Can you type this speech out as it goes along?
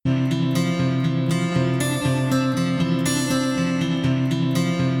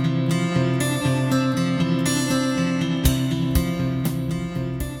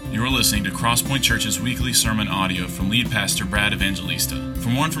Crosspoint Church's weekly sermon audio from lead pastor Brad Evangelista. For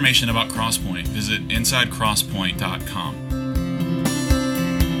more information about Crosspoint, visit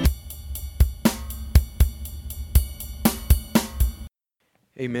insidecrosspoint.com.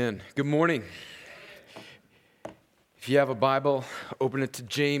 Amen. Good morning. If you have a Bible, open it to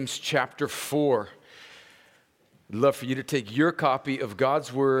James chapter 4. I'd love for you to take your copy of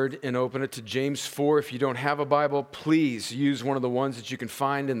God's Word and open it to James 4. If you don't have a Bible, please use one of the ones that you can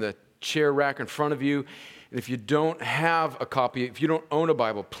find in the chair rack in front of you. And if you don't have a copy, if you don't own a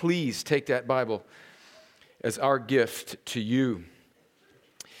Bible, please take that Bible as our gift to you.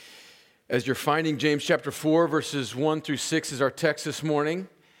 As you're finding James chapter 4, verses 1 through 6 is our text this morning.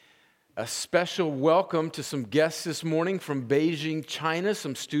 A special welcome to some guests this morning from Beijing, China,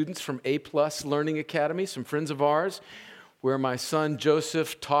 some students from A+ Learning Academy, some friends of ours, where my son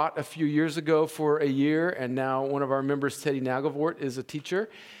Joseph taught a few years ago for a year, and now one of our members, Teddy Nagelvort, is a teacher.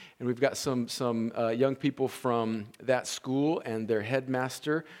 And we've got some young people from that school and their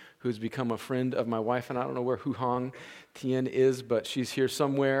headmaster, who's become a friend of my wife, and I don't know where Hu Hong Tien is, but she's here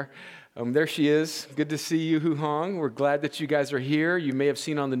somewhere. There she is. Good to see you, Hu Hong. We're glad that you guys are here. You may have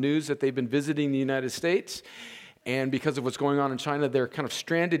seen on the news that they've been visiting the United States, and because of what's going on in China, they're kind of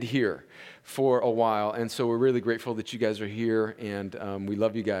stranded here for a while, and so we're really grateful that you guys are here, and we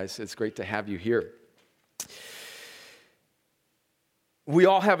love you guys. It's great to have you here. We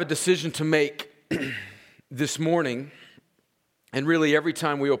all have a decision to make this morning, and really every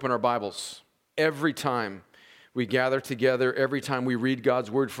time we open our Bibles, every time we gather together, every time we read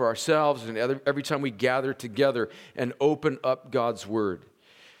God's Word for ourselves, and every time we gather together and open up God's Word.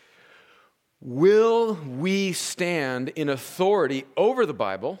 Will we stand in authority over the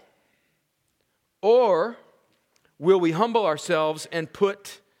Bible, or will we humble ourselves and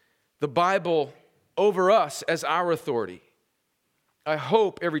put the Bible over us as our authority? I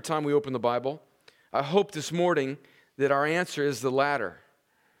hope every time we open the Bible, I hope this morning that our answer is the latter.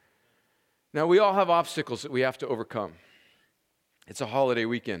 Now, we all have obstacles that we have to overcome. It's a holiday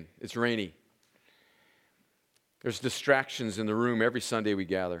weekend. It's rainy. There's distractions in the room every Sunday we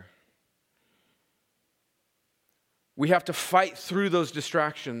gather. We have to fight through those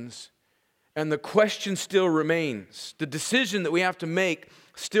distractions, and the question still remains. The decision that we have to make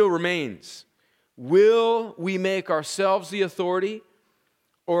still remains. Will we make ourselves the authority,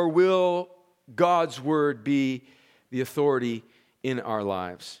 or will God's Word be the authority in our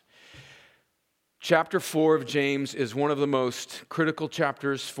lives? Chapter 4 of James is one of the most critical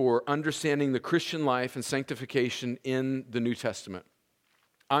chapters for understanding the Christian life and sanctification in the New Testament.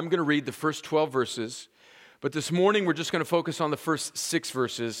 I'm going to read the first 12 verses, but this morning we're just going to focus on the first 6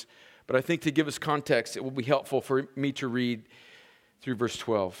 verses, but I think to give us context, it will be helpful for me to read through verse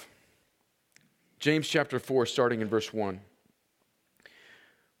 12. James chapter 4, starting in verse 1.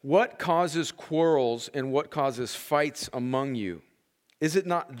 What causes quarrels and what causes fights among you? Is it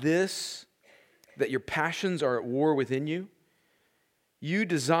not this, that your passions are at war within you? You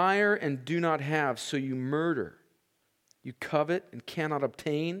desire and do not have, so you murder. You covet and cannot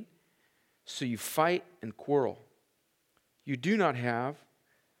obtain, so you fight and quarrel. You do not have,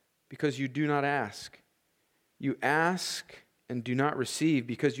 because you do not ask. You ask and do not receive,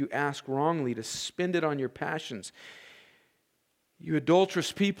 because you ask wrongly to spend it on your passions. You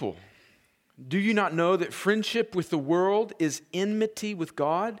adulterous people, do you not know that friendship with the world is enmity with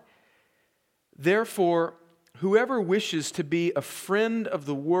God? Therefore, whoever wishes to be a friend of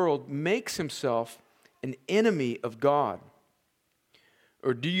the world makes himself an enemy of God.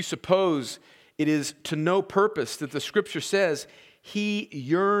 Or do you suppose it is to no purpose that the Scripture says He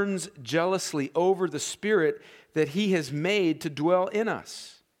yearns jealously over the Spirit that He has made to dwell in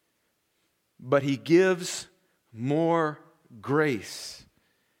us? But He gives more grace.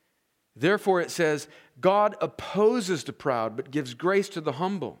 Therefore it says, God opposes the proud, but gives grace to the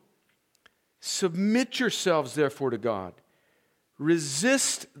humble. Submit yourselves, therefore, to God.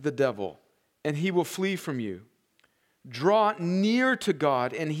 Resist the devil, and he will flee from you. Draw near to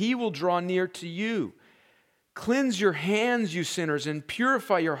God, and He will draw near to you. Cleanse your hands, you sinners, and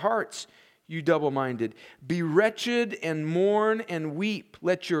purify your hearts, you double-minded. Be wretched and mourn and weep.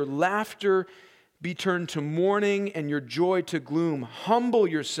 Let your laughter be turned to mourning and your joy to gloom. Humble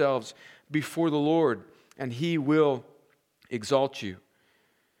yourselves before the Lord, and He will exalt you.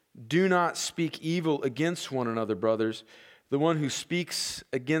 Do not speak evil against one another, brothers. The one who speaks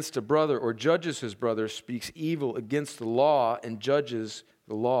against a brother or judges his brother speaks evil against the law and judges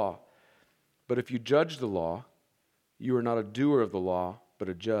the law. But if you judge the law, you are not a doer of the law, but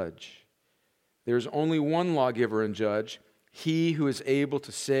a judge. There is only one lawgiver and judge, He who is able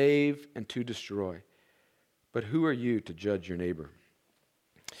to save and to destroy. But who are you to judge your neighbor?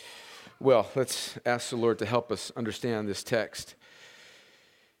 Well, let's ask the Lord to help us understand this text.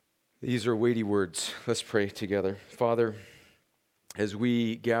 These are weighty words. Let's pray together. Father, as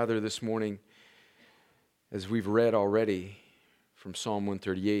we gather this morning, as we've read already from Psalm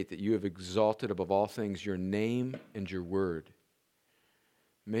 138, that you have exalted above all things your name and your word.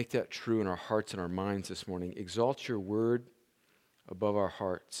 Make that true in our hearts and our minds this morning. Exalt your word above our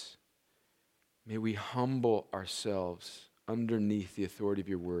hearts. May we humble ourselves underneath the authority of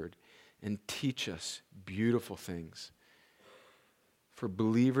your word and teach us beautiful things. For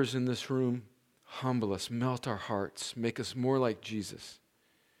believers in this room, humble us, melt our hearts, make us more like Jesus.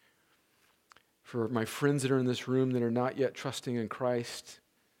 For my friends that are in this room that are not yet trusting in Christ,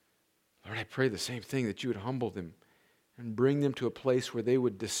 Lord, I pray the same thing, that you would humble them and bring them to a place where they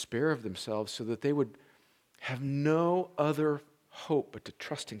would despair of themselves so that they would have no other hope but to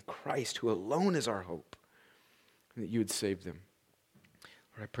trust in Christ, who alone is our hope, and that you would save them.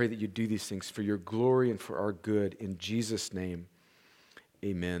 Lord, I pray that you do these things for your glory and for our good. In Jesus' name,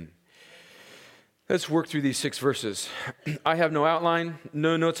 amen. Let's work through these 6 verses. I have no outline,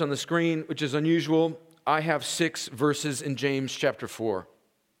 no notes on the screen, which is unusual. I have 6 verses in James chapter 4.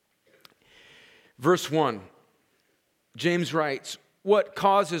 Verse 1, James writes, "What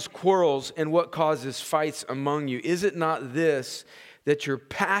causes quarrels and what causes fights among you? Is it not this, that your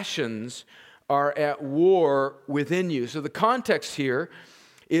passions are at war within you?" So the context here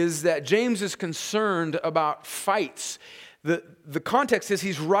is that James is concerned about fights. The context is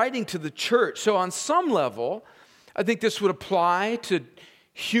he's writing to the church. So on some level, I think this would apply to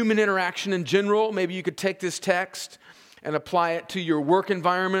human interaction in general. Maybe you could take this text and apply it to your work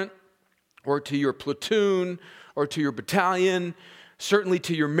environment, or to your platoon, or to your battalion, certainly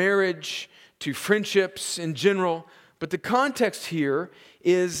to your marriage, to friendships in general. But the context here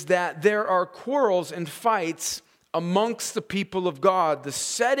is that there are quarrels and fights amongst the people of God. The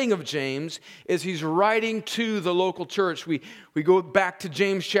setting of James is he's writing to the local church. We go back to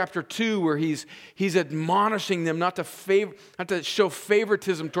James chapter 2, where he's admonishing them not to show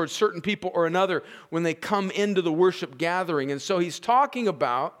favoritism towards certain people or another when they come into the worship gathering. And so he's talking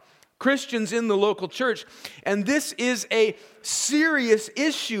about Christians in the local church. And this is a serious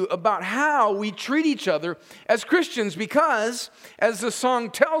issue about how we treat each other as Christians, because, as the song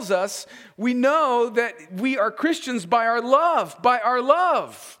tells us, we know that we are Christians by our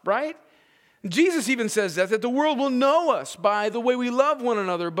love, right? Jesus even says that the world will know us by the way we love one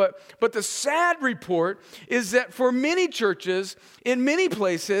another. But the sad report is that for many churches, in many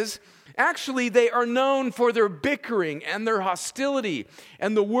places, actually, they are known for their bickering and their hostility.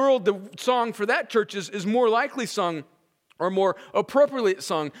 And the song for that church is more likely sung, or more appropriately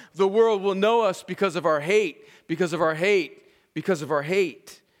sung, "The world will know us because of our hate, because of our hate, because of our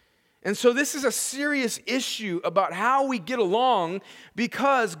hate." And so this is a serious issue about how we get along,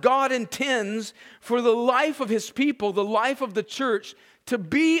 because God intends for the life of his people, the life of the church, to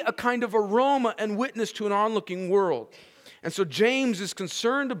be a kind of aroma and witness to an onlooking world. And so James is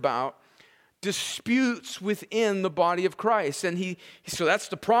concerned about disputes within the body of Christ. And so that's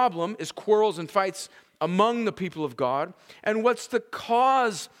the problem, is quarrels and fights among the people of God. And what's the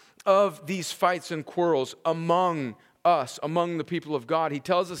cause of these fights and quarrels among us, among the people of God? He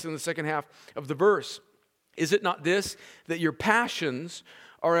tells us in the second half of the verse, "Is it not this, that your passions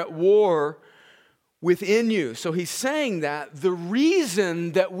are at war within you?" So he's saying that the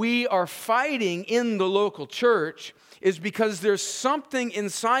reason that we are fighting in the local church is because there's something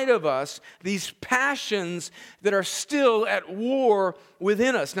inside of us, these passions that are still at war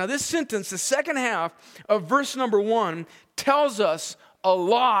within us. Now this sentence, the second half of verse number 1, tells us a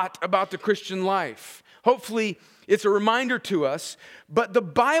lot about the Christian life. Hopefully it's a reminder to us, but the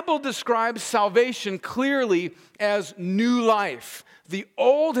Bible describes salvation clearly as new life. The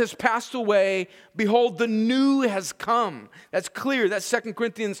old has passed away, behold, the new has come. That's clear. That's 2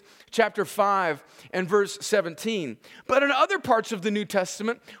 Corinthians chapter 5 and verse 17. But in other parts of the New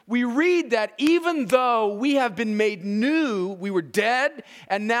Testament, we read that even though we have been made new, we were dead,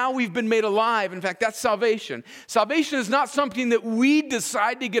 and now we've been made alive. In fact, that's salvation. Salvation is not something that we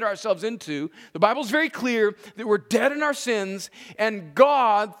decide to get ourselves into. The Bible's very clear that we're dead in our sins, and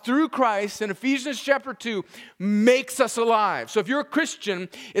God, through Christ, in Ephesians chapter 2, makes us alive. So if you're a Christian,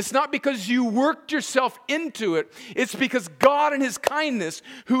 it's not because you worked yourself into it. It's because God in his kindness,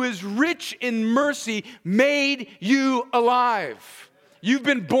 who is rich in mercy, made you alive. You've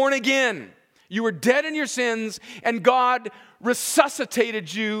been born again. You were dead in your sins, and God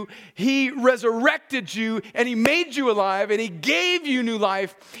resuscitated you. He resurrected you, and He made you alive, and He gave you new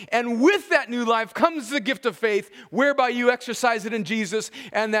life. And with that new life comes the gift of faith, whereby you exercise it in Jesus.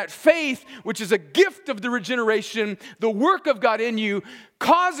 And that faith, which is a gift of the regeneration, the work of God in you,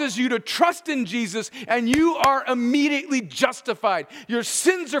 causes you to trust in Jesus, and you are immediately justified. Your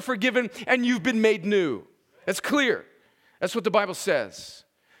sins are forgiven, and you've been made new. That's clear. That's what the Bible says.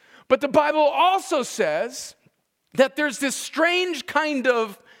 But the Bible also says that there's this strange kind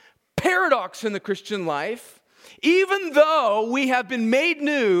of paradox in the Christian life. Even though we have been made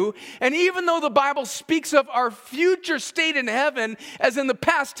new, and even though the Bible speaks of our future state in heaven, as in the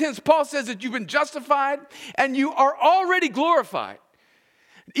past tense, Paul says that you've been justified and you are already glorified.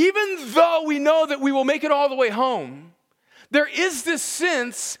 Even though we know that we will make it all the way home, there is this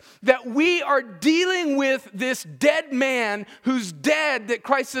sense that we are dealing with this dead man who's dead that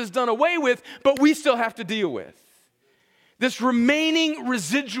Christ has done away with, but we still have to deal with. This remaining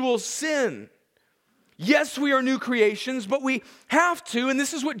residual sin. Yes, we are new creations, but we have to, and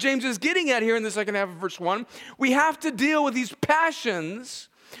this is what James is getting at here in the second half of verse 1, we have to deal with these passions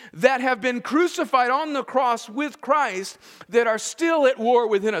that have been crucified on the cross with Christ that are still at war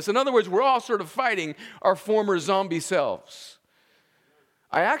within us. In other words, we're all sort of fighting our former zombie selves.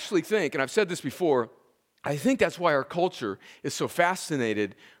 I actually think, and I've said this before, I think that's why our culture is so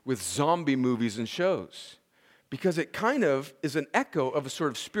fascinated with zombie movies and shows, because it kind of is an echo of a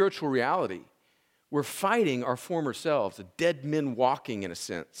sort of spiritual reality. We're fighting our former selves, the dead men walking in a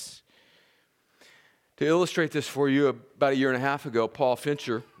sense. To illustrate this for you, about a year and a half ago, Paul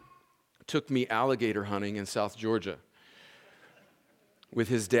Fincher took me alligator hunting in South Georgia with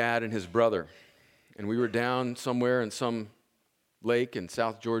his dad and his brother. And we were down somewhere in some lake in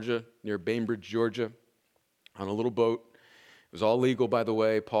South Georgia, near Bainbridge, Georgia, on a little boat. It was all legal, by the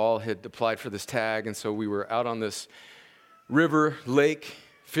way. Paul had applied for this tag, and so we were out on this river, lake,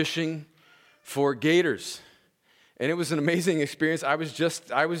 fishing for gators. And it was an amazing experience. I was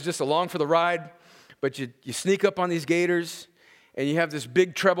just along for the ride. But you sneak up on these gators, and you have this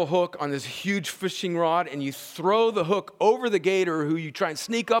big treble hook on this huge fishing rod, and you throw the hook over the gator who you try and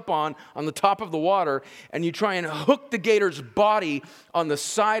sneak up on the top of the water, and you try and hook the gator's body on the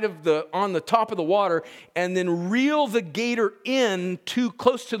top of the water, and then reel the gator in too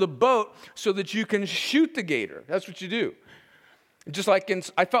close to the boat so that you can shoot the gator. That's what you do. Just like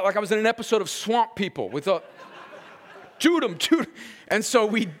I felt like I was in an episode of Swamp People with a shoot 'em. And so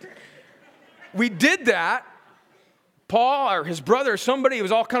we did that. Paul or his brother or somebody, it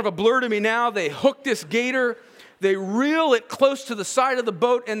was all kind of a blur to me now. They hook this gator. They reel it close to the side of the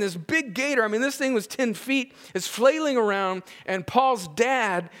boat. And this big gator, I mean, this thing was 10 feet, is flailing around. And Paul's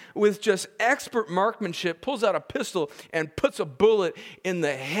dad, with just expert marksmanship, pulls out a pistol and puts a bullet in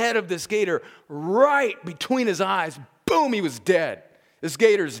the head of this gator right between his eyes. Boom, he was dead. This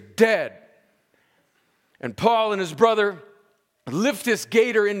gator's dead. And Paul and his brother lift this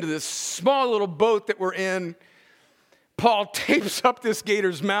gator into this small little boat that we're in. Paul tapes up this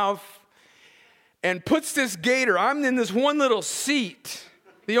gator's mouth and puts this gator, I'm in this one little seat,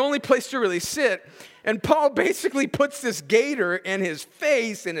 the only place to really sit, and Paul basically puts this gator and his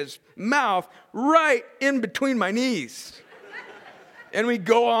face and his mouth right in between my knees. And we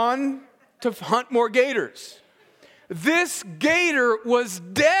go on to hunt more gators. This gator was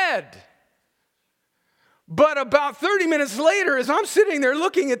dead. But about 30 minutes later, as I'm sitting there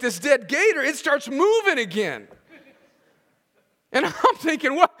looking at this dead gator, it starts moving again. And I'm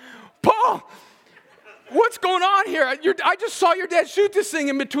thinking, what, Paul, what's going on here? I just saw your dad shoot this thing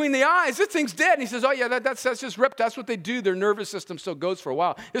in between the eyes. This thing's dead. And he says, oh yeah, that's just that's what they do. Their nervous system still goes for a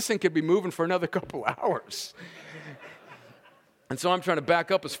while. This thing could be moving for another couple hours. And so I'm trying to back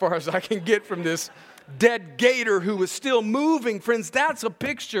up as far as I can get from this dead gator who was still moving. Friends, that's a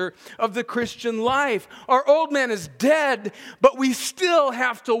picture of the Christian life. Our old man is dead, but we still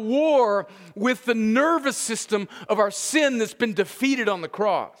have to war with the nervous system of our sin that's been defeated on the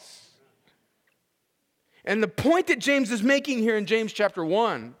cross. And the point that James is making here in James chapter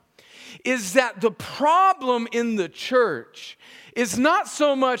 1 is that the problem in the church is not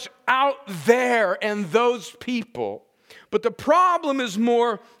so much out there and those people, but the problem is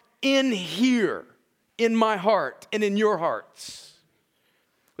more in here. In my heart and in your hearts.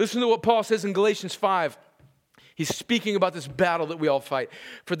 Listen to what Paul says in Galatians 5. He's speaking about this battle that we all fight.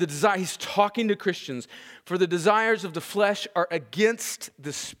 He's talking to Christians. For the desires of the flesh are against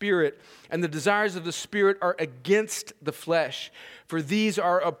the spirit, and the desires of the spirit are against the flesh. For these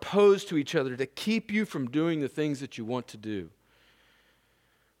are opposed to each other to keep you from doing the things that you want to do.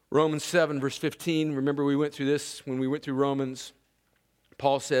 Romans 7, verse 15. Remember we went through this when we went through Romans.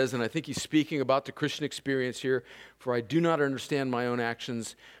 Paul says, and I think he's speaking about the Christian experience here, for I do not understand my own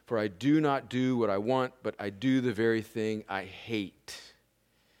actions, for I do not do what I want, but I do the very thing I hate.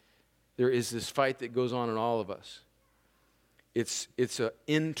 There is this fight that goes on in all of us. It's an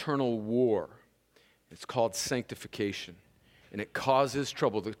internal war. It's called sanctification, and it causes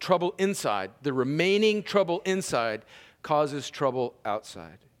trouble. The trouble inside, the remaining trouble inside, causes trouble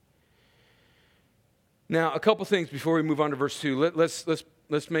outside. Now, a couple things before we move on to verse 2.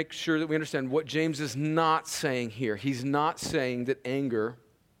 Let's make sure that we understand what James is not saying here. He's not saying that anger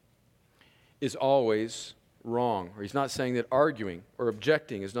is always wrong, or he's not saying that arguing or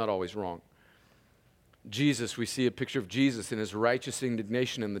objecting is not always wrong. Jesus, we see a picture of Jesus in his righteous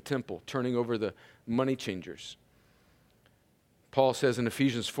indignation in the temple, turning over the money changers. Paul says in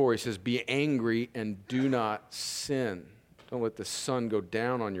Ephesians 4, he says, be angry and do not sin. Don't let the sun go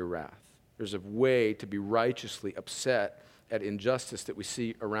down on your wrath. There's a way to be righteously upset at injustice that we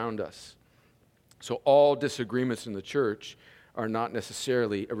see around us. So all disagreements in the church are not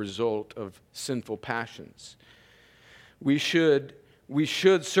necessarily a result of sinful passions. We should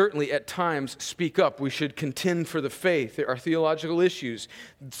certainly at times speak up. We should contend for the faith. There are theological issues,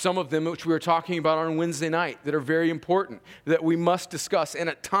 some of them which we were talking about on Wednesday night, that are very important, that we must discuss. And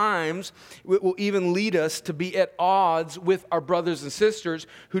at times, it will even lead us to be at odds with our brothers and sisters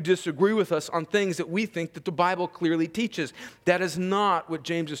who disagree with us on things that we think that the Bible clearly teaches. That is not what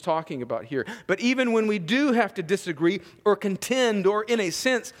James is talking about here. But even when we do have to disagree or contend or, in a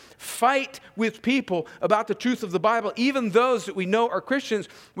sense, fight with people about the truth of the Bible, even those that we know are Christians,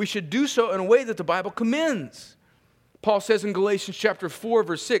 we should do so in a way that the Bible commends. Paul says in Galatians chapter 4,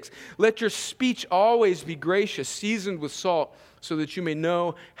 verse 6, let your speech always be gracious, seasoned with salt, so that you may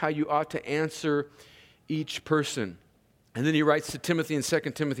know how you ought to answer each person. And then he writes to Timothy in 2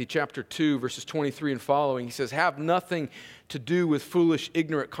 Timothy chapter 2, verses 23 and following. He says, have nothing to do with foolish,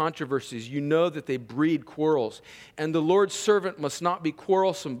 ignorant controversies. You know that they breed quarrels. And the Lord's servant must not be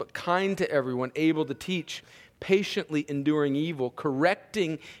quarrelsome, but kind to everyone, able to teach, patiently enduring evil,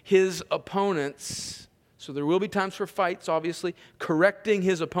 correcting his opponents. So there will be times for fights, obviously, correcting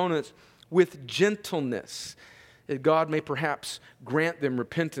his opponents with gentleness, that God may perhaps grant them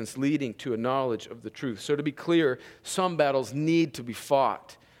repentance leading to a knowledge of the truth. So to be clear, some battles need to be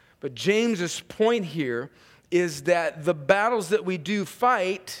fought. But James's point here is that the battles that we do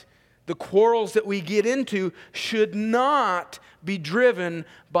fight, the quarrels that we get into, should not be driven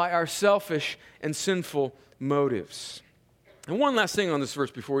by our selfish and sinful motives. And one last thing on this verse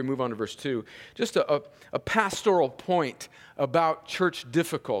before we move on to verse 2, just a pastoral point about church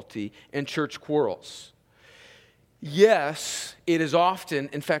difficulty and church quarrels. Yes, it is often,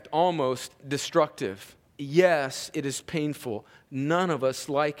 in fact, almost destructive. Yes, it is painful. None of us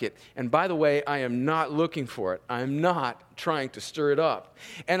like it. And by the way, I am not looking for it. I'm not trying to stir it up.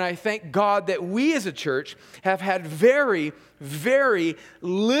 And I thank God that we as a church have had very, very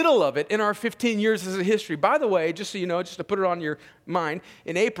little of it in our 15 years as a history. By the way, just so you know, just to put it on your mind,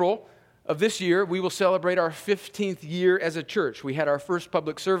 in April of this year, we will celebrate our 15th year as a church. We had our first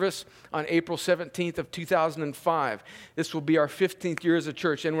public service on April 17th of 2005. This will be our 15th year as a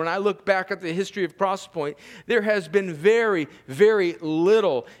church. And when I look back at the history of Crosspoint, there has been very, very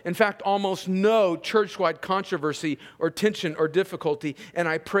little, in fact, almost no church-wide controversy or tension or difficulty, and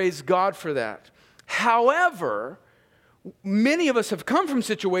I praise God for that. However, many of us have come from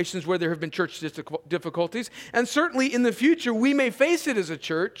situations where there have been church difficulties, and certainly in the future, we may face it as a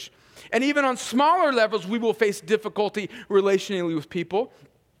church. And even on smaller levels, we will face difficulty relationally with people.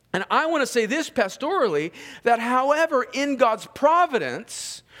 And I want to say this pastorally, that however, in God's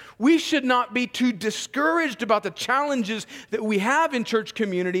providence, we should not be too discouraged about the challenges that we have in church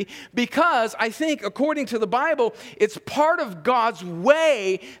community, because I think, according to the Bible, it's part of God's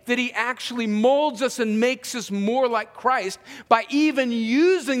way that He actually molds us and makes us more like Christ by even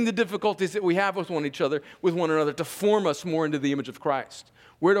using the difficulties that we have with one another to form us more into the image of Christ.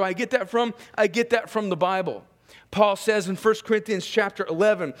 Where do I get that from? I get that from the Bible. Paul says in 1 Corinthians chapter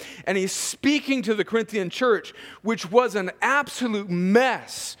 11, and he's speaking to the Corinthian church, which was an absolute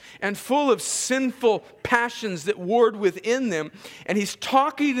mess and full of sinful passions that warred within them. And he's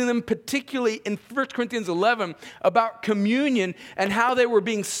talking to them particularly in 1 Corinthians 11 about communion and how they were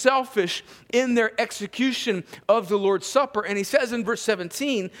being selfish in their execution of the Lord's Supper. And he says in verse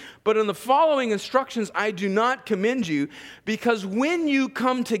 17, but in the following instructions I do not commend you, because when you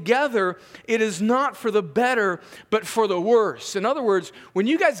come together, it is not for the better, but for the worse. In other words, when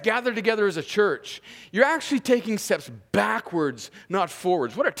you guys gather together as a church, you're actually taking steps backwards, not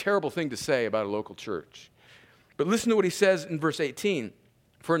forwards. What a terrible thing to say about a local church. But listen to what he says in verse 18.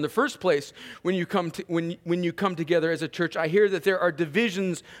 For in the first place, when you come together as a church, I hear that there are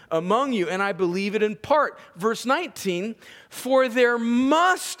divisions among you, and I believe it in part. Verse 19, for there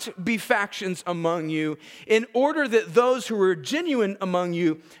must be factions among you in order that those who are genuine among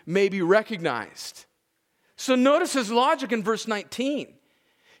you may be recognized. So notice his logic in verse 19.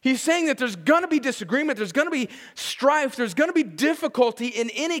 He's saying that there's going to be disagreement, there's going to be strife, there's going to be difficulty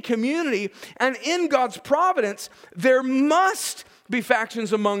in any community, and in God's providence, there must be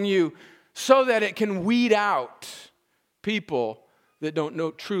factions among you so that it can weed out people that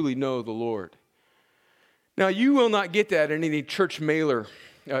don't truly know the Lord. Now, you will not get that in any church mailer,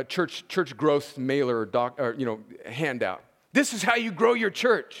 church growth mailer or handout. This is how you grow your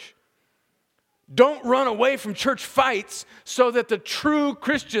church. Don't run away from church fights so that the true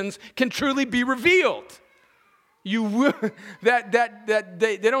Christians can truly be revealed. You will,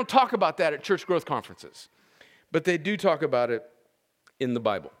 they don't talk about that at church growth conferences, but they do talk about it in the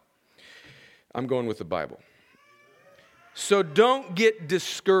Bible. I'm going with the Bible. So don't get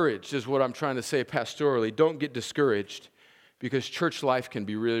discouraged, is what I'm trying to say pastorally. Don't get discouraged because church life can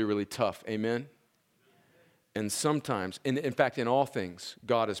be really, really tough. Amen? And sometimes, in fact, in all things,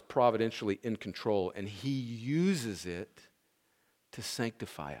 God is providentially in control, and He uses it to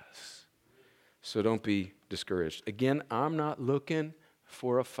sanctify us. So don't be discouraged. Again, I'm not looking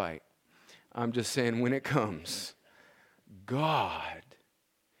for a fight. I'm just saying when it comes, God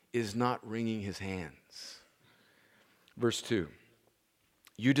is not wringing His hands. Verse 2.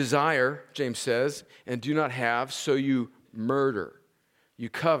 You desire, James says, and do not have, so you murder. You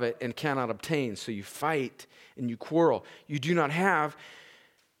covet and cannot obtain, so you fight and you quarrel. You do not have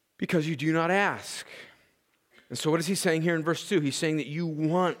because you do not ask. And so what is he saying here in verse 2? He's saying that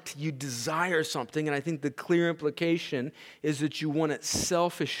you desire something, and I think the clear implication is that you want it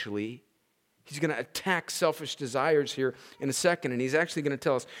selfishly. He's going to attack selfish desires here in a second, and he's actually going to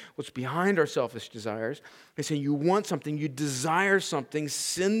tell us what's behind our selfish desires. He's saying you want something, you desire something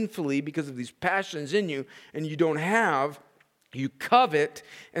sinfully because of these passions in you, and you don't have, you covet,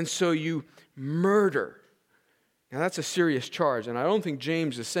 and so you murder. Now that's a serious charge, and I don't think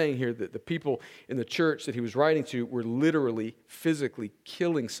James is saying here that the people in the church that he was writing to were literally, physically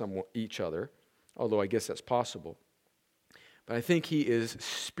killing each other, although I guess that's possible. But I think he is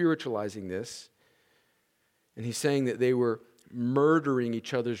spiritualizing this, and he's saying that they were murdering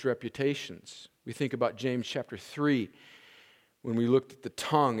each other's reputations. We think about James chapter 3, when we looked at the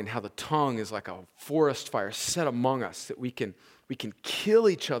tongue and how the tongue is like a forest fire set among us, that we can kill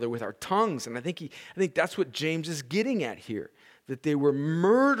each other with our tongues. And I think that's what James is getting at here, that they were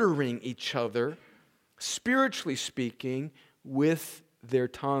murdering each other, spiritually speaking, with their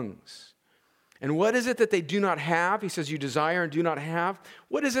tongues. And what is it that they do not have? He says, you desire and do not have.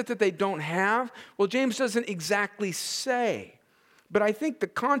 What is it that they don't have? Well, James doesn't exactly say. But I think the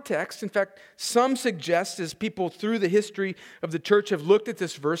context, in fact, some suggest, as people through the history of the church have looked at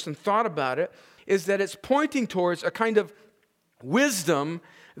this verse and thought about it, is that it's pointing towards a kind of wisdom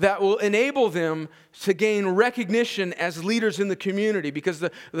that will enable them to gain recognition as leaders in the community, because the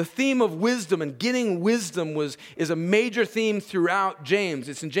theme of wisdom and getting wisdom is a major theme throughout James.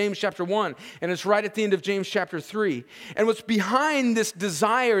 It's in James chapter 1, and it's right at the end of James chapter 3. And what's behind this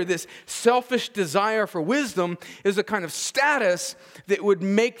desire, this selfish desire for wisdom, is a kind of status that would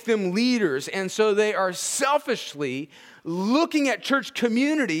make them leaders. And so they are selfishly looking at church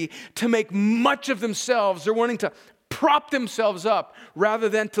community to make much of themselves. They're wanting to prop themselves up rather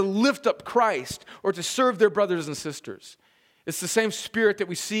than to lift up Christ or to serve their brothers and sisters. It's the same spirit that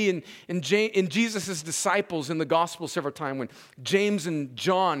we see in Jesus' disciples in the gospel several times, when James and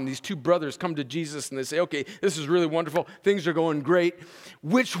John, these two brothers, come to Jesus and they say, okay, this is really wonderful. Things are going great.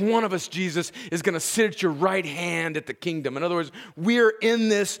 Which one of us, Jesus, is going to sit at your right hand at the kingdom? In other words, we're in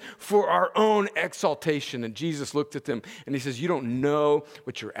this for our own exaltation. And Jesus looked at them and he says, you don't know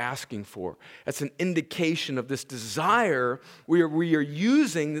what you're asking for. That's an indication of this desire we are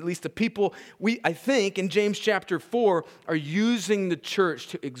using, at least the people, I think, in James chapter 4, are using the church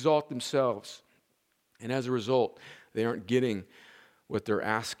to exalt themselves. And as a result, they aren't getting what they're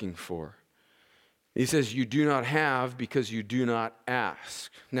asking for. He says, you do not have because you do not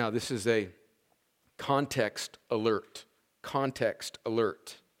ask. Now, this is a context alert. Context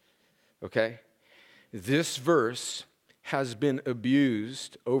alert. Okay? This verse has been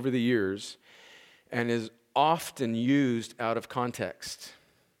abused over the years and is often used out of context.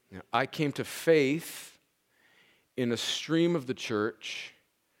 Now, I came to faith in a stream of the church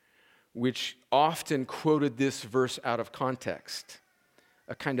which often quoted this verse out of context.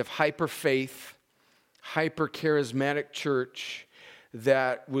 A kind of hyper-faith, hyper-charismatic church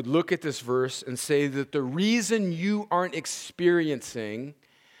that would look at this verse and say that the reason you aren't experiencing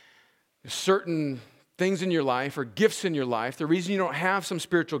certain things in your life or gifts in your life, the reason you don't have some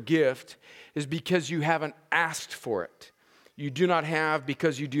spiritual gift is because you haven't asked for it. You do not have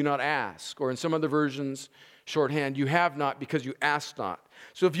because you do not ask. Or in some other versions, shorthand, you have not because you ask not.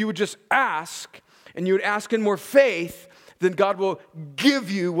 So if you would just ask, and you would ask in more faith, then God will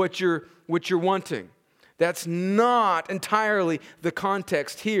give you what you're wanting. That's not entirely the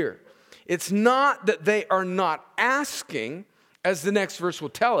context here. It's not that they are not asking, as the next verse will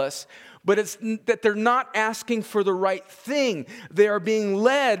tell us, but it's that they're not asking for the right thing. They are being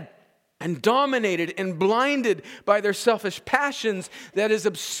led and dominated and blinded by their selfish passions that is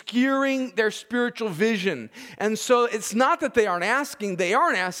obscuring their spiritual vision. And so it's not that they aren't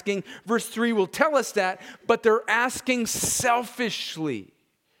asking. Verse 3 will tell us that, but they're asking selfishly.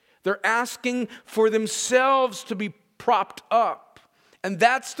 They're asking for themselves to be propped up. And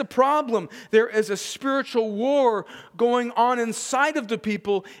that's the problem. There is a spiritual war going on inside of the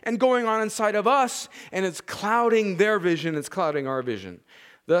people and going on inside of us, and it's clouding their vision, it's clouding our vision.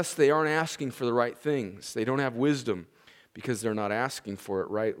 Thus, they aren't asking for the right things. They don't have wisdom because they're not asking for it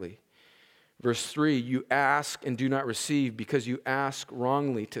rightly. Verse 3, you ask and do not receive because you ask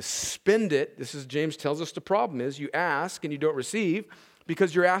wrongly to spend it. This is, James tells us the problem is, you ask and you don't receive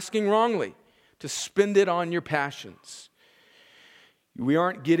because you're asking wrongly to spend it on your passions. We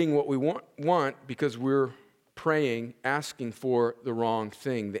aren't getting what we want because we're praying, asking for the wrong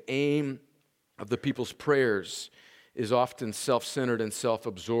thing. The aim of the people's prayers is often self-centered and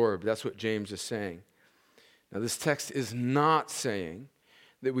self-absorbed. That's what James is saying. Now, this text is not saying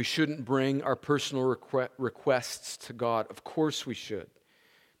that we shouldn't bring our personal requests to God. Of course we should,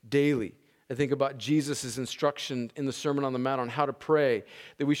 daily. I think about Jesus' instruction in the Sermon on the Mount on how to pray,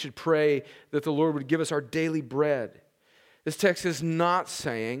 that we should pray that the Lord would give us our daily bread. This text is not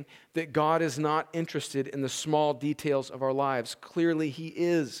saying that God is not interested in the small details of our lives. Clearly, He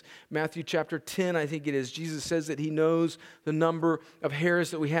is. Matthew chapter 10, I think it is, Jesus says that He knows the number of hairs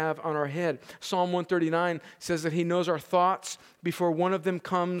that we have on our head. Psalm 139 says that He knows our thoughts before one of them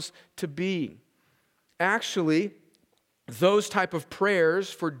comes to be. Actually, those type of prayers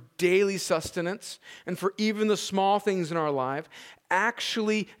for daily sustenance and for even the small things in our life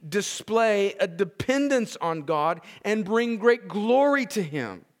actually display a dependence on God and bring great glory to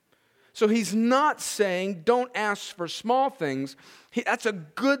Him. So He's not saying don't ask for small things. That's a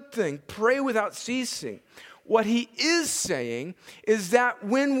good thing. Pray without ceasing. What He is saying is that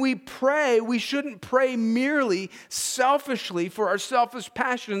when we pray, we shouldn't pray merely selfishly for our selfish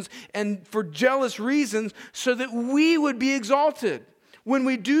passions and for jealous reasons so that we would be exalted. When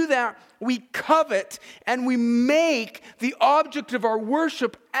we do that, we covet and we make the object of our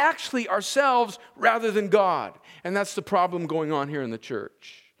worship actually ourselves rather than God. And that's the problem going on here in the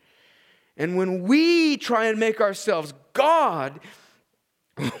church. And when we try and make ourselves God,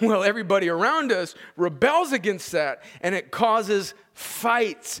 well, everybody around us rebels against that, and it causes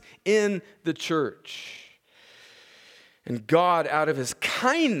fights in the church. And God, out of His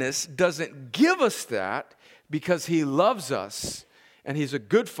kindness, doesn't give us that because He loves us. And He's a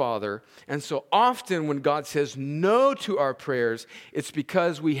good Father. And so often when God says no to our prayers, it's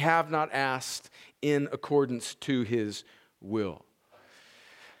because we have not asked in accordance to His will.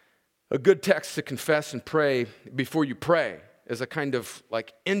 A good text to confess and pray before you pray as a kind of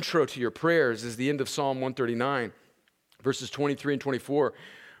like intro to your prayers is the end of Psalm 139, verses 23 and 24,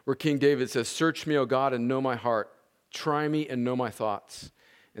 where King David says, "Search me, O God, and know my heart. Try me and know my thoughts,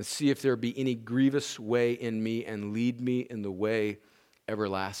 and see if there be any grievous way in me, and lead me in the way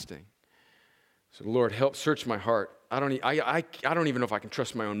everlasting." So, Lord, help search my heart. I don't even know if I can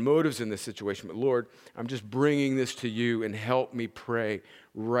trust my own motives in this situation, but Lord, I'm just bringing this to you, and help me pray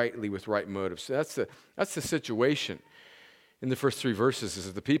rightly with right motives. So that's the situation in the first three verses, is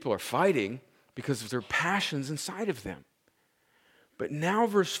that the people are fighting because of their passions inside of them. But now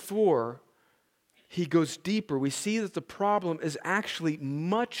verse 4, he goes deeper. We see that the problem is actually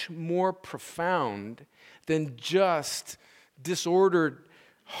much more profound than just disordered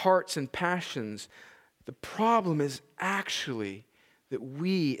hearts and passions. The problem is actually that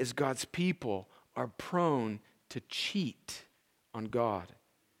we as God's people are prone to cheat on God.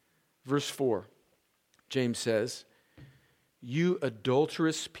 Verse 4, James says, "You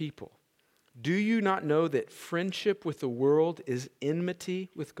adulterous people, do you not know that friendship with the world is enmity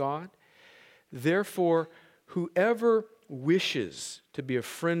with God? Therefore, whoever wishes to be a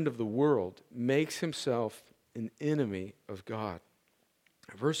friend of the world makes himself an enemy of God."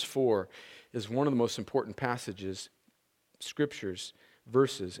 Verse 4 is one of the most important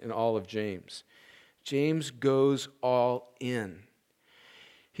verses in all of James. James goes all in.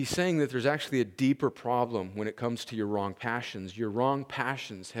 He's saying that there's actually a deeper problem when it comes to your wrong passions. Your wrong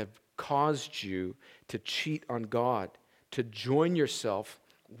passions have caused you to cheat on God, to join yourself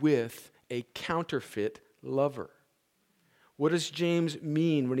with a counterfeit lover. What does James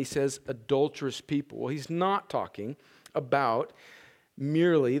mean when he says adulterous people? Well, he's not talking about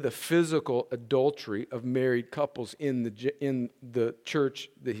merely the physical adultery of married couples in the church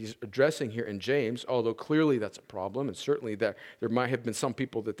that he's addressing here in James, although clearly that's a problem, and certainly that there might have been some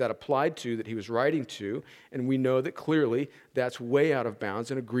people that applied to, that he was writing to, and we know that clearly that's way out of bounds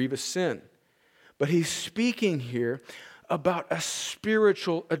and a grievous sin. But he's speaking here about a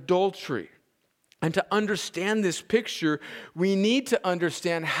spiritual adultery. And to understand this picture, we need to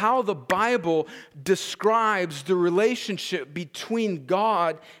understand how the Bible describes the relationship between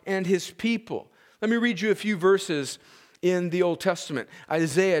God and his people. Let me read you a few verses in the Old Testament.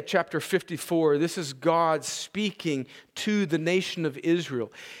 Isaiah chapter 54, this is God speaking to the nation of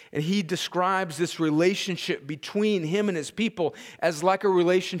Israel. And he describes this relationship between him and his people as like a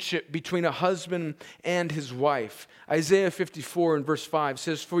relationship between a husband and his wife. Isaiah 54 and verse 5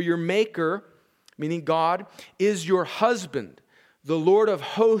 says, "For your maker," meaning God, "is your husband. The Lord of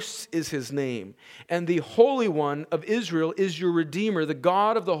hosts is his name. And the Holy One of Israel is your Redeemer. The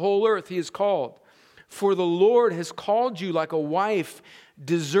God of the whole earth he is called. For the Lord has called you like a wife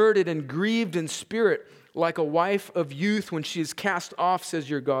deserted and grieved in spirit, like a wife of youth when she is cast off, says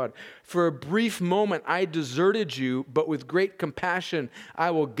your God. For a brief moment I deserted you, but with great compassion I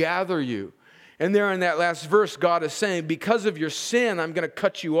will gather you." And there in that last verse, God is saying, because of your sin, I'm going to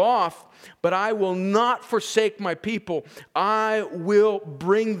cut you off, but I will not forsake my people. I will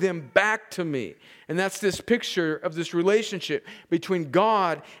bring them back to me. And that's this picture of this relationship between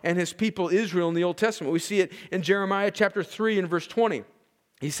God and his people Israel in the Old Testament. We see it in Jeremiah chapter 3 and verse 20.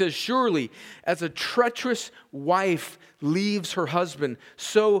 He says, "Surely as a treacherous wife leaves her husband,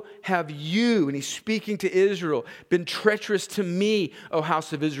 so have you," and he's speaking to Israel, "been treacherous to me, O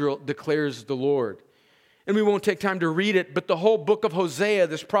house of Israel, declares the Lord." And we won't take time to read it, but the whole book of Hosea,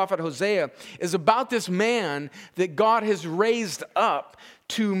 this prophet Hosea, is about this man that God has raised up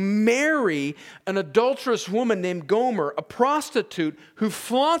to marry an adulterous woman named Gomer, a prostitute who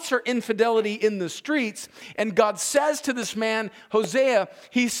flaunts her infidelity in the streets. And God says to this man, Hosea,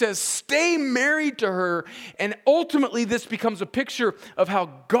 he says, stay married to her. And ultimately this becomes a picture of how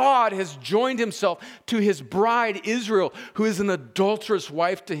God has joined himself to his bride Israel, who is an adulterous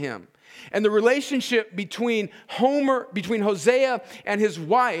wife to him. And the relationship between Hosea and his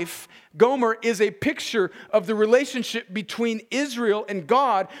wife, Gomer, is a picture of the relationship between Israel and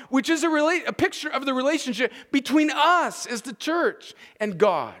God, which is a picture of the relationship between us as the church and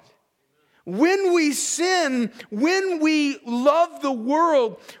God. When we sin, when we love the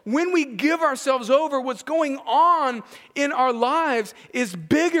world, when we give ourselves over, what's going on in our lives is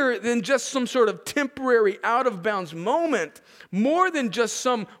bigger than just some sort of temporary out-of-bounds moment, more than just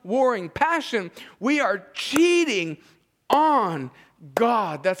some warring passion. We are cheating on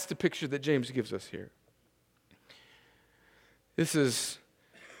God. That's the picture that James gives us here. Verse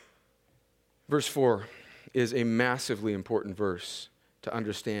 4 is a massively important verse to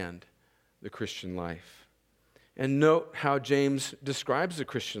understand the Christian life. And note how James describes the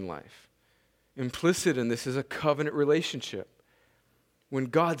Christian life. Implicit in this is a covenant relationship. When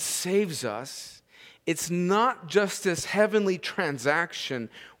God saves us, it's not just this heavenly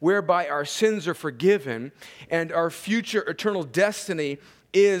transaction whereby our sins are forgiven and our future eternal destiny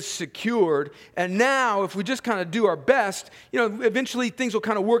is secured. And now, if we just kind of do our best, eventually things will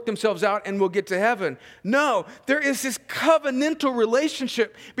kind of work themselves out and we'll get to heaven. No, there is this covenantal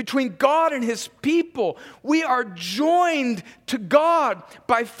relationship between God and his people. We are joined to God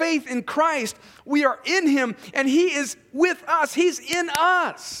by faith in Christ. We are in him and he is with us. He's in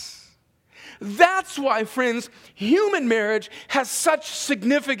us. That's why, friends, human marriage has such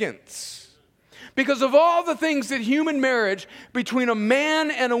significance. Because of all the things that human marriage between a man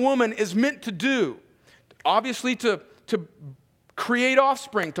and a woman is meant to do, obviously to create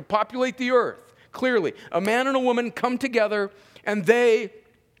offspring, to populate the earth, clearly. A man and a woman come together and they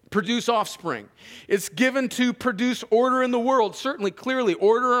produce offspring. It's given to produce order in the world, certainly, clearly,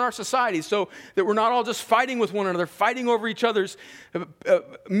 order in our society, so that we're not all just fighting with one another, fighting over each other's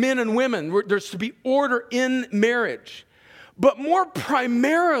men and women. There's to be order in marriage. But more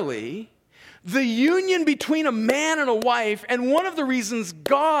primarily, the union between a man and a wife, and one of the reasons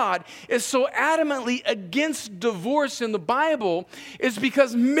God is so adamantly against divorce in the Bible is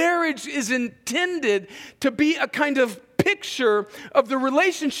because marriage is intended to be a kind of picture of the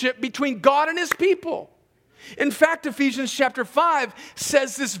relationship between God and his people. In fact, Ephesians chapter 5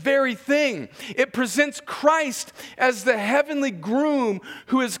 says this very thing. It presents Christ as the heavenly groom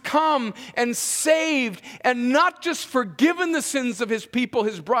who has come and saved and not just forgiven the sins of his people,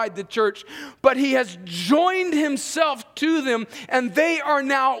 his bride, the church, but he has joined himself to them, and they are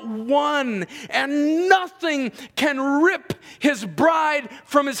now one, and nothing can rip his bride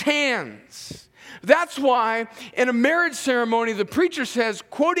from his hands. That's why in a marriage ceremony, the preacher says,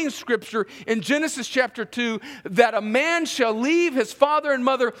 quoting scripture in Genesis chapter 2, that a man shall leave his father and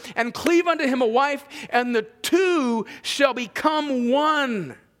mother and cleave unto him a wife, and the two shall become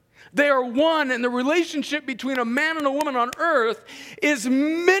one. They are one, and the relationship between a man and a woman on earth is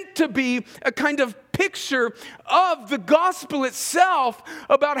meant to be a kind of picture of the gospel itself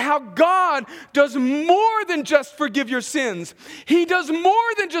about how God does more than just forgive your sins. He does more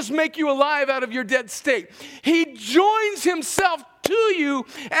than just make you alive out of your dead state. He joins himself to you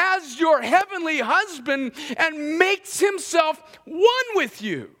as your heavenly husband and makes himself one with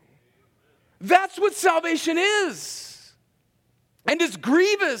you. That's what salvation is. And as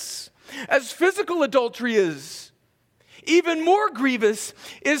grievous as physical adultery is, even more grievous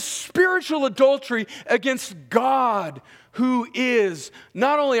is spiritual adultery against God, who is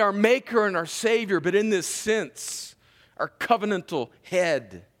not only our maker and our savior, but in this sense, our covenantal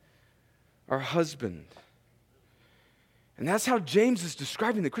head, our husband. And that's how James is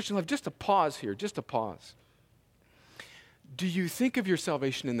describing the Christian life. Just a pause here, just a pause. Do you think of your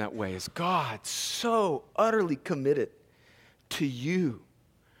salvation in that way? Is God so utterly committed to you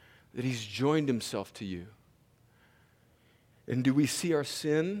that he's joined himself to you? And do we see our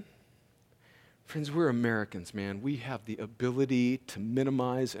sin? Friends, we're Americans, man. We have the ability to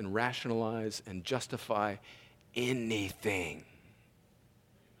minimize and rationalize and justify anything.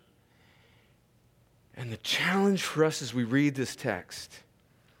 And the challenge for us as we read this text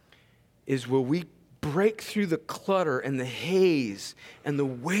is, will we break through the clutter and the haze and the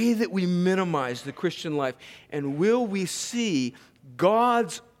way that we minimize the Christian life, and will we see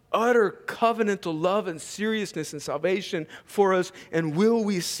God's utter covenantal love and seriousness and salvation for us, and will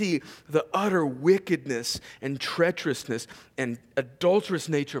we see the utter wickedness and treacherousness and adulterous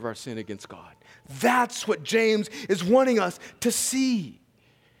nature of our sin against God? That's what James is wanting us to see.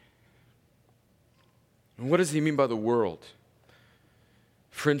 And what does he mean by the world?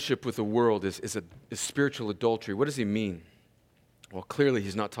 Friendship with the world is spiritual adultery. What does he mean? Well, clearly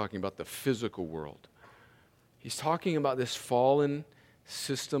he's not talking about the physical world. He's talking about this fallen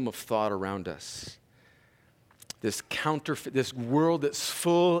system of thought around us. This world that's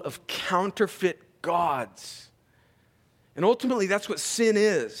full of counterfeit gods. And ultimately that's what sin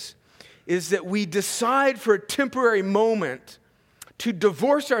is that we decide for a temporary moment to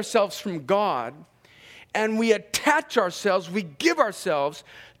divorce ourselves from God, and we attach ourselves, we give ourselves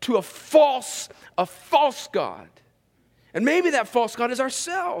to a false God. And maybe that false God is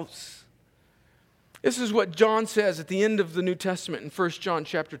ourselves. This is what John says at the end of the New Testament in 1 John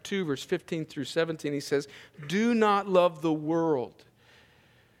chapter 2, verse 15 through 17. He says, "Do not love the world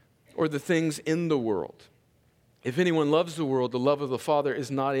or the things in the world. If anyone loves the world, the love of the Father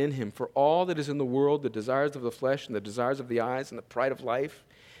is not in him. For all that is in the world, the desires of the flesh and the desires of the eyes and the pride of life,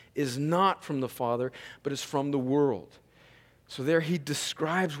 is not from the Father, but is from the world." So there he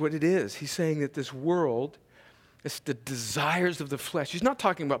describes what it is. He's saying that this world, it's the desires of the flesh. He's not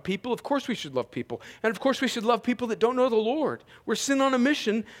talking about people. Of course we should love people. And of course we should love people that don't know the Lord. We're sent on a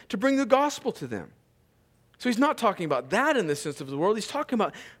mission to bring the gospel to them. So he's not talking about that in the sense of the world. He's talking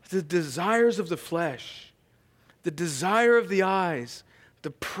about the desires of the flesh, the desire of the eyes,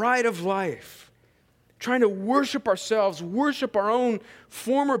 the pride of life. Trying to worship ourselves, worship our own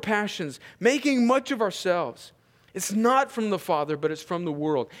former passions, making much of ourselves. It's not from the Father, but it's from the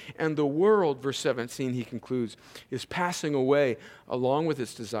world. And the world, verse 17, he concludes, is passing away along with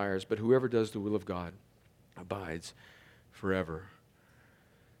its desires, but whoever does the will of God abides forever.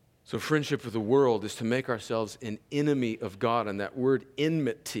 So friendship with the world is to make ourselves an enemy of God. And that word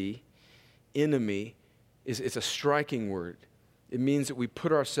enmity, enemy, it's a striking word. It means that we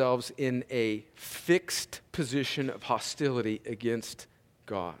put ourselves in a fixed position of hostility against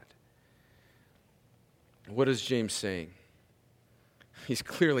God. What is James saying? He's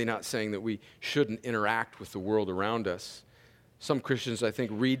clearly not saying that we shouldn't interact with the world around us. Some Christians, I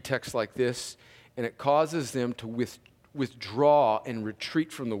think, read texts like this, and it causes them to withdraw and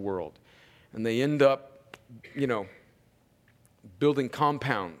retreat from the world. And they end up, building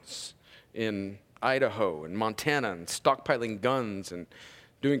compounds in Idaho and Montana and stockpiling guns and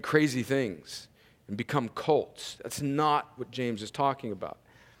doing crazy things and become cults. That's not what James is talking about.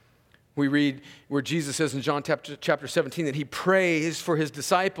 We read where Jesus says in John chapter 17 that he prays for his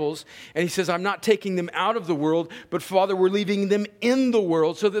disciples, and he says, I'm not taking them out of the world, but Father, we're leaving them in the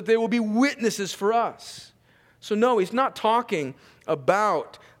world so that they will be witnesses for us. So no, he's not talking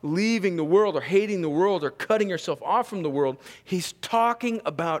about leaving the world or hating the world or cutting yourself off from the world. He's talking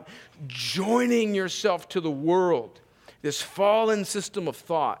about joining yourself to the world, this fallen system of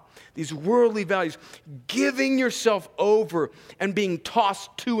thought, these worldly values, giving yourself over and being tossed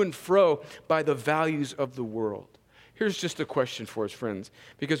to and fro by the values of the world. Here's just a question for us, friends,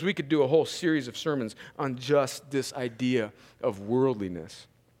 because we could do a whole series of sermons on just this idea of worldliness.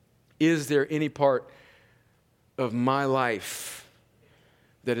 Is there any part of my life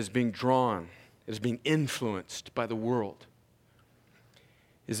that is being drawn, is being influenced by the world?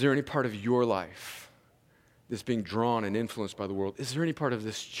 Is there any part of your life that's being drawn and influenced by the world? Is there any part of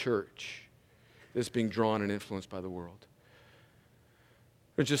this church that's being drawn and influenced by the world?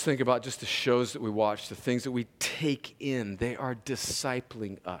 Or just think about just the shows that we watch, the things that we take in. They are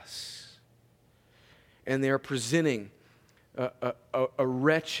discipling us. And they are presenting a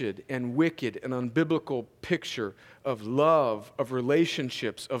wretched and wicked and unbiblical picture of love, of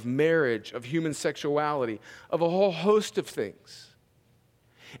relationships, of marriage, of human sexuality, of a whole host of things.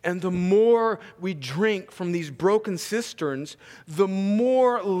 And the more we drink from these broken cisterns, the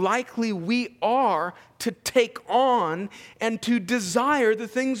more likely we are to take on and to desire the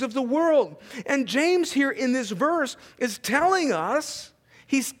things of the world. And James here in this verse is telling us,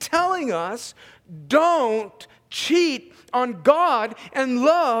 don't cheat on God and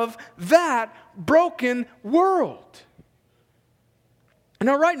love that broken world.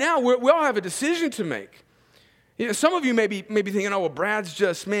 Now, right now, we all have a decision to make. You know, some of you may be thinking, oh, well, Brad's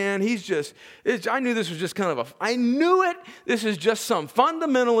just, man, I knew this was just I knew it. This is just some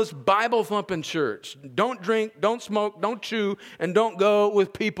fundamentalist Bible-thumping church. Don't drink, don't smoke, don't chew, and don't go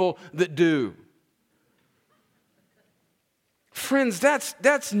with people that do. Friends,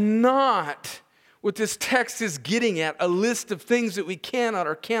 that's not what this text is getting at, a list of things that we cannot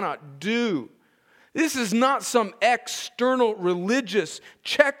or cannot do. This is not some external religious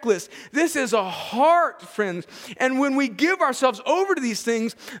checklist. This is a heart, friends. And when we give ourselves over to these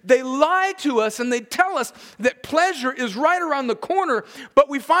things, they lie to us and they tell us that pleasure is right around the corner, but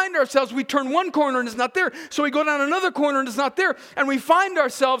we find ourselves, we turn one corner and it's not there, so we go down another corner and it's not there, and we find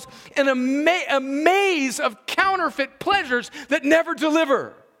ourselves in a maze of counterfeit pleasures that never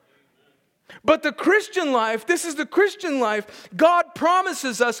deliver. But the Christian life, this is the Christian life, God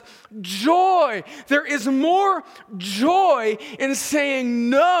promises us joy. There is more joy in saying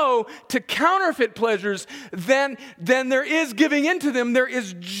no to counterfeit pleasures than there is giving into them. There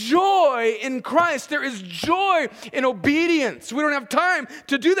is joy in Christ. There is joy in obedience. We don't have time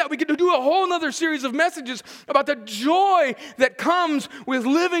to do that. We could do a whole other series of messages about the joy that comes with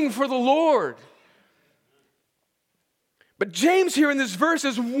living for the Lord. But James here in this verse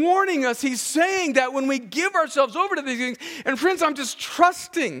is warning us. He's saying that when we give ourselves over to these things, and friends, I'm just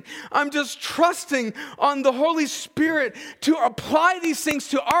trusting on the Holy Spirit to apply these things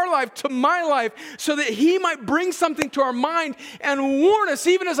to our life, to my life, so that He might bring something to our mind and warn us,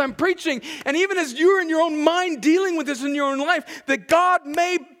 even as I'm preaching, and even as you're in your own mind dealing with this in your own life, that God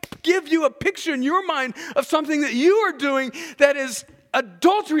may give you a picture in your mind of something that you are doing that is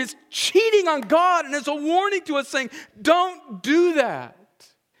adultery, is cheating on God, and it's a warning to us saying, don't do that.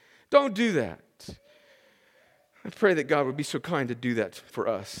 Don't do that. I pray that God would be so kind to do that for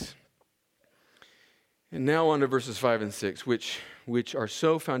us. And now on to verses 5 and 6, which are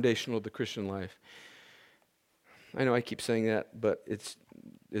so foundational to the Christian life. I know I keep saying that, but it's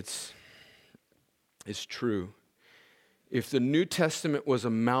true. If the New Testament was a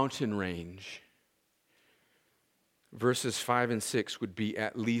mountain range, verses 5 and 6 would be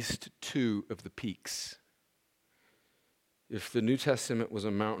at least 2 of the peaks. If the New Testament was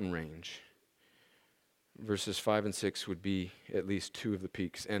a mountain range, verses 5 and 6 would be at least 2 of the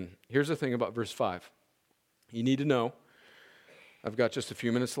peaks. And here's the thing about verse 5. You need to know, I've got just a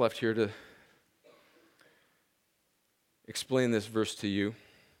few minutes left here to explain this verse to you.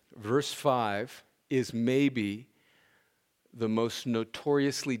 Verse 5 is maybe the most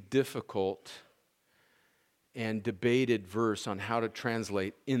notoriously difficult and debated verse on how to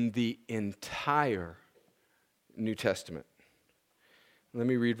translate in the entire New Testament. Let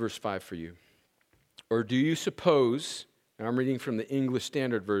me read verse 5 for you. Or do you suppose, and I'm reading from the English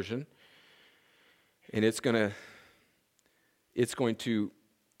Standard Version, and it's going to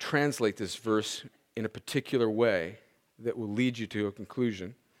translate this verse in a particular way that will lead you to a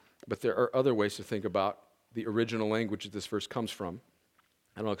conclusion, but there are other ways to think about the original language that this verse comes from,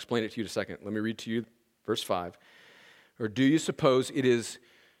 and I'll explain it to you in a second. Let me read to you Verse 5, or do you suppose it is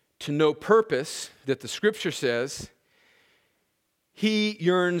to no purpose that the Scripture says he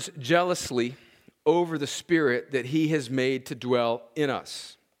yearns jealously over the Spirit that he has made to dwell in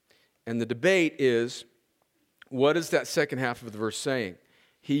us. And the debate is, what is that second half of the verse saying?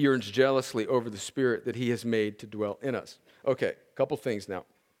 He yearns jealously over the Spirit that he has made to dwell in us. Okay, a couple things now.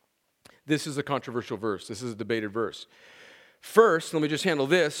 This is a controversial verse. This is a debated verse. First, let me just handle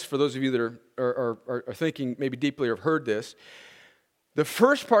this for those of you that are thinking maybe deeply or have heard this. The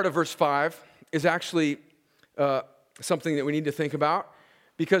first part of verse 5 is actually something that we need to think about,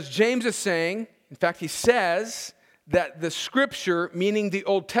 because James is saying, in fact, he says that the Scripture, meaning the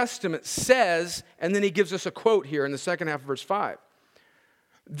Old Testament, says, and then he gives us a quote here in the second half of verse 5.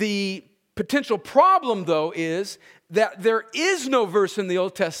 The potential problem, though, is that there is no verse in the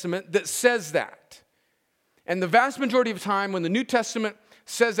Old Testament that says that. And the vast majority of time when the New Testament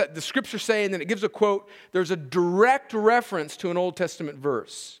says that, the Scriptures say, and then it gives a quote, there's a direct reference to an Old Testament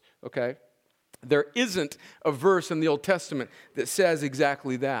verse, okay? There isn't a verse in the Old Testament that says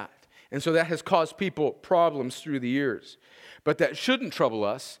exactly that. And so that has caused people problems through the years. But that shouldn't trouble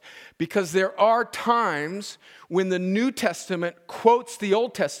us, because there are times when the New Testament quotes the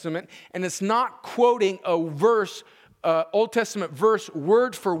Old Testament, and it's not quoting a verse, Old Testament verse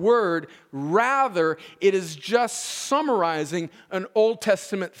word for word. Rather, it is just summarizing an Old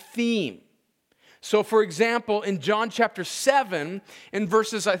Testament theme. So, for example, in John chapter 7, in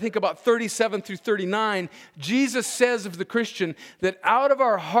verses, I think about 37 through 39, Jesus says of the Christian that out of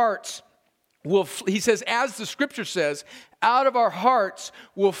our hearts he says, as the Scripture says, out of our hearts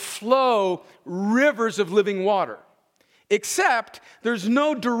will flow rivers of living water. Except there's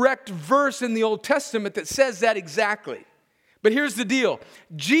no direct verse in the Old Testament that says that exactly. But here's the deal.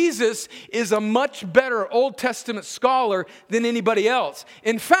 Jesus is a much better Old Testament scholar than anybody else.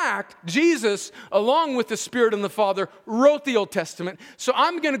 In fact, Jesus, along with the Spirit and the Father, wrote the Old Testament. So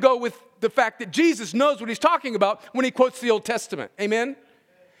I'm going to go with the fact that Jesus knows what he's talking about when he quotes the Old Testament. Amen?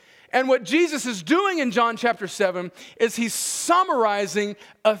 And what Jesus is doing in John chapter 7 is he's summarizing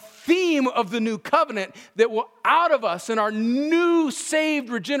a theme of the new covenant that will, out of us in our new saved,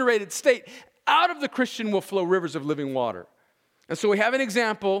 regenerated state, out of the Christian will flow rivers of living water. And so we have an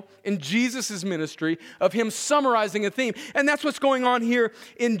example in Jesus' ministry of him summarizing a theme. And that's what's going on here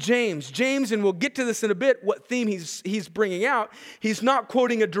in James. James, and we'll get to this in a bit, what theme he's bringing out. He's not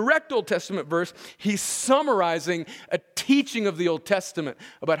quoting a direct Old Testament verse. He's summarizing a teaching of the Old Testament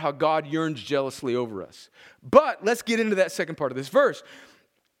about how God yearns jealously over us. But let's get into that second part of this verse.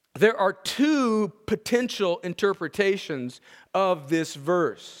 There are two potential interpretations of this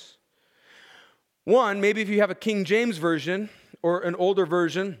verse. One, maybe if you have a King James version or an older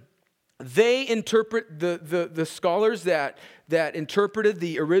version, they interpret the scholars that interpreted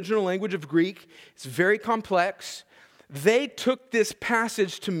the original language of Greek. It's very complex. They took this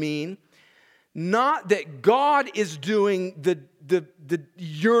passage to mean not that God is doing the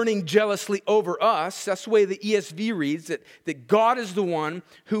yearning jealously over us. That's the way the ESV reads, that God is the one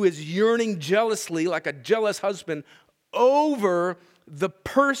who is yearning jealously, like a jealous husband, over the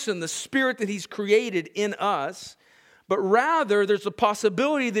person, the spirit that he's created in us. But rather, there's a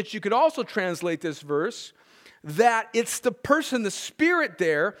possibility that you could also translate this verse, that it's the person, the spirit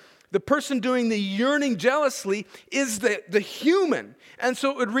there, the person doing the yearning jealously is the human. And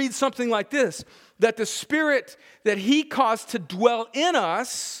so it would read something like this, that the spirit that he caused to dwell in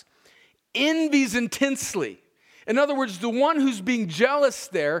us envies intensely. In other words, the one who's being jealous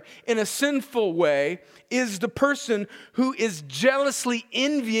there in a sinful way is the person who is jealously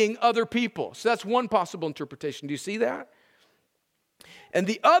envying other people. So that's one possible interpretation. Do you see that? And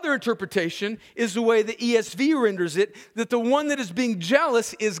the other interpretation is the way the ESV renders it, that the one that is being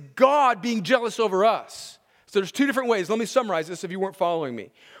jealous is God being jealous over us. So there's two different ways. Let me summarize this if you weren't following me.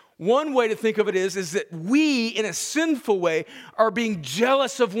 One way to think of it is that we, in a sinful way, are being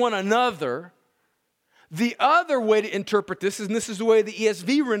jealous of one another. The other way to interpret this, and this is the way the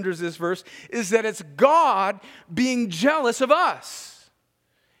ESV renders this verse, is that it's God being jealous of us,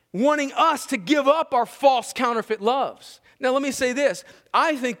 wanting us to give up our false counterfeit loves. Now, let me say this.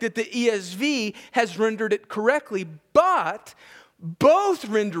 I think that the ESV has rendered it correctly, but both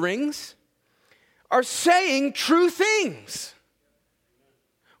renderings are saying true things.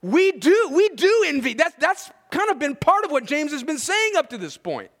 We do envy. That's kind of been part of what James has been saying up to this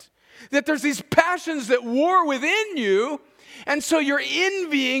point. That there's these passions that war within you, and so you're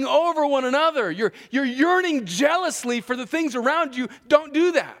envying over one another. You're yearning jealously for the things around you. Don't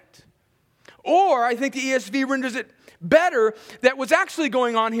do that. Or I think the ESV renders it better, that what's actually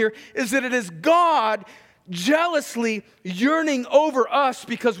going on here is that it is God jealously yearning over us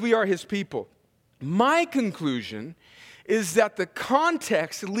because we are his people. My conclusion is that the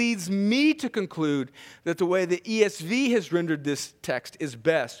context leads me to conclude that the way the ESV has rendered this text is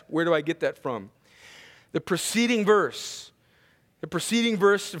best. Where do I get that from? The preceding verse,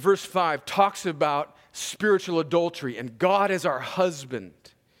 verse 5, talks about spiritual adultery and God as our husband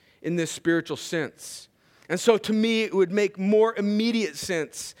in this spiritual sense. And so to me, it would make more immediate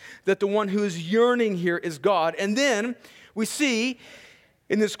sense that the one who is yearning here is God. And then we see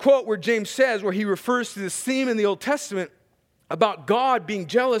in this quote where James says, where he refers to this theme in the Old Testament about God being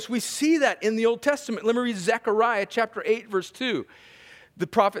jealous, we see that in the Old Testament. Let me read Zechariah chapter 8, verse 2. The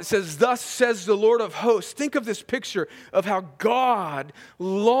prophet says, "Thus says the Lord of hosts." Think of this picture of how God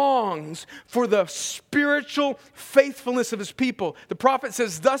longs for the spiritual faithfulness of his people. The prophet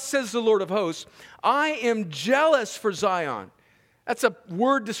says, "Thus says the Lord of hosts, I am jealous for Zion." That's a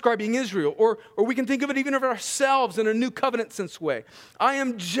word describing Israel. Or we can think of it even of ourselves in a new covenant sense way. I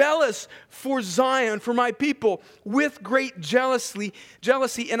am jealous for Zion, for my people, with great jealousy,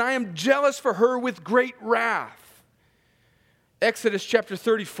 and I am jealous for her with great wrath. Exodus chapter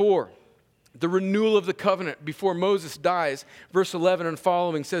 34, the renewal of the covenant before Moses dies, verse 11 and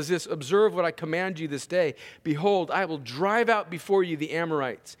following says this, "Observe what I command you this day. Behold, I will drive out before you the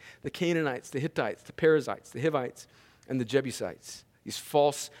Amorites, the Canaanites, the Hittites, the Perizzites, the Hivites, and the Jebusites," these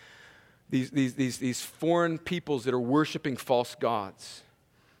foreign peoples that are worshiping false gods.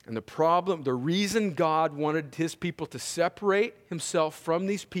 And the reason God wanted his people to separate himself from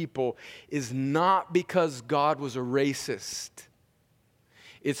these people is not because God was a racist.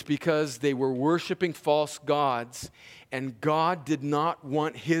 It's because they were worshiping false gods, and God did not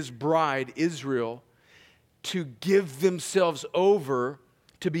want his bride, Israel, to give themselves over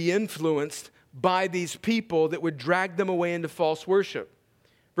to be influenced by these people that would drag them away into false worship.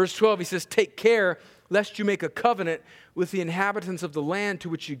 Verse 12, he says, "Take care lest you make a covenant with the inhabitants of the land to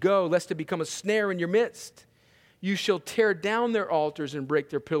which you go, lest it become a snare in your midst. You shall tear down their altars and break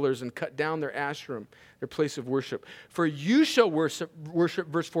their pillars and cut down their Asherim, their place of worship. For you shall worship,"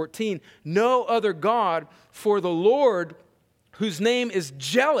 verse 14, "no other God, for the Lord, whose name is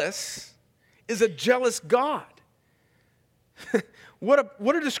jealous, is a jealous God." What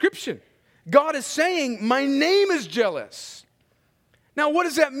a description. God is saying, my name is jealous. Now, what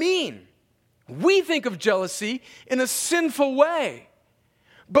does that mean? We think of jealousy in a sinful way.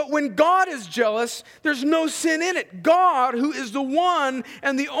 But when God is jealous, there's no sin in it. God, who is the one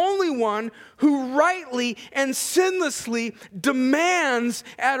and the only one who rightly and sinlessly demands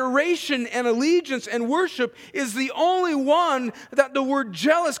adoration and allegiance and worship, is the only one that the word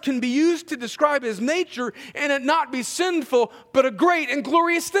jealous can be used to describe his nature and it not be sinful, but a great and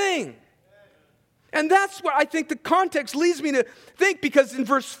glorious thing. And that's what I think the context leads me to think, because in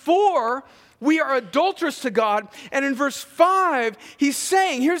verse 4, we are adulterous to God. And in verse 5, he's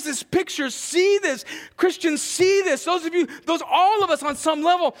saying, here's this picture, see this. Christians, see this. All of us on some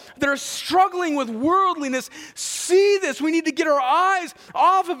level that are struggling with worldliness, see this. We need to get our eyes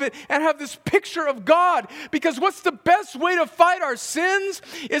off of it and have this picture of God. Because what's the best way to fight our sins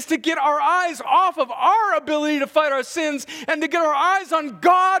is to get our eyes off of our ability to fight our sins and to get our eyes on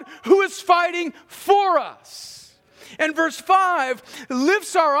God who is fighting for us. And verse 5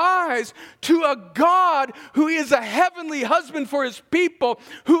 lifts our eyes to a God who is a heavenly husband for his people,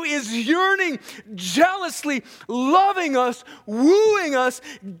 who is yearning, jealously loving us, wooing us,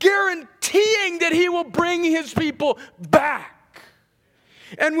 guaranteeing that he will bring his people back.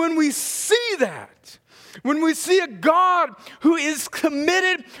 And when we see that, when we see a God who is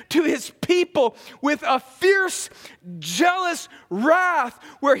committed to his people with a fierce, jealous wrath,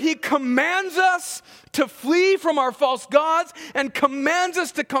 where he commands us to flee from our false gods and commands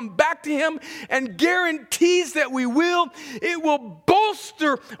us to come back to him and guarantees that we will, it will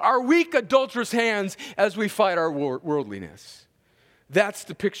bolster our weak, adulterous hands as we fight our worldliness. That's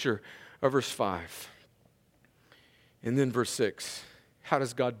the picture of verse 5. And then verse 6. How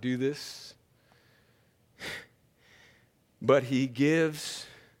does God do this? But he gives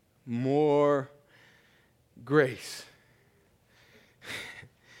more grace.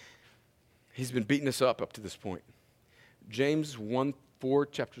 He's been beating us up to this point. James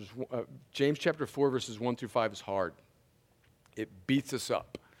chapter 4, verses 1 through 5 is hard. It beats us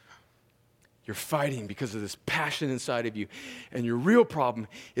up. You're fighting because of this passion inside of you. And your real problem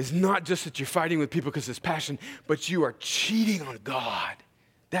is not just that you're fighting with people because of this passion, but you are cheating on God.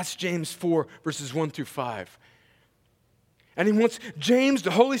 That's James 4, verses 1 through 5. And he wants James,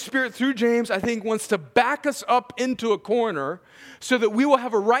 the Holy Spirit through James, I think wants to back us up into a corner so that we will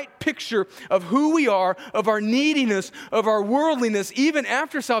have a right picture of who we are, of our neediness, of our worldliness, even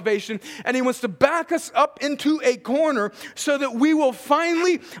after salvation. And he wants to back us up into a corner so that we will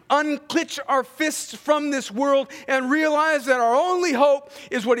finally unclench our fists from this world and realize that our only hope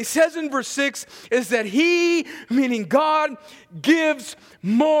is what he says in verse 6, is that he, meaning God, gives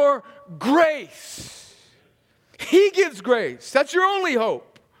more grace. He gives grace. That's your only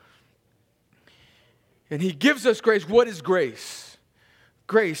hope. And he gives us grace. What is grace?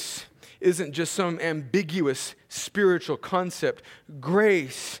 Grace isn't just some ambiguous spiritual concept.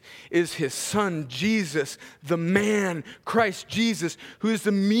 Grace is his son, Jesus, the man, Christ Jesus, who is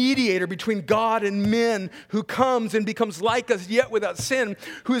the mediator between God and men, who comes and becomes like us yet without sin,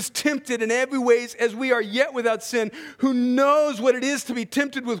 who is tempted in every ways as we are yet without sin, who knows what it is to be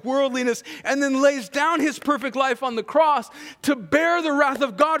tempted with worldliness, and then lays down his perfect life on the cross to bear the wrath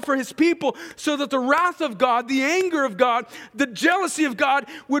of God for his people, so that the wrath of God, the anger of God, the jealousy of God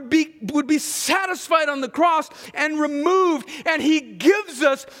would be satisfied on the cross and removed. And he gives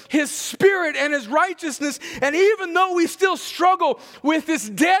us his spirit and his righteousness. And even though we still struggle with this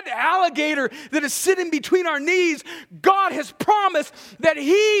dead alligator that is sitting between our knees, God has promised that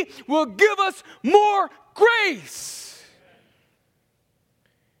he will give us more grace.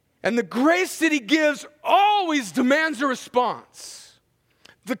 And the grace that he gives always demands a response.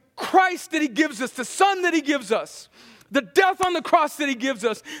 The Christ that he gives us, the Son that he gives us, the death on the cross that he gives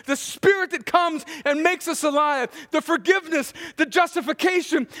us, the Spirit that comes and makes us alive, the forgiveness, the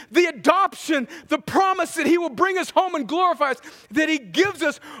justification, the adoption, the promise that he will bring us home and glorify us, that he gives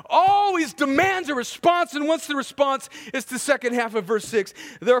us, always demands a response. And once the response is the second half of verse 6.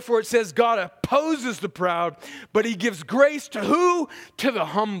 Therefore it says, God opposes the proud, but he gives grace to who? To the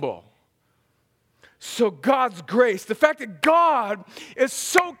humble. So God's grace, the fact that God is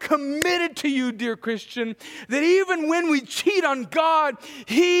so committed to you, dear Christian, that even when we cheat on God,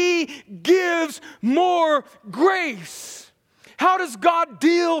 he gives more grace. How does God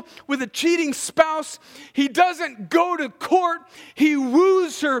deal with a cheating spouse? He doesn't go to court. He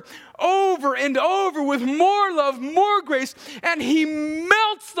woos her over and over with more love, more grace, and he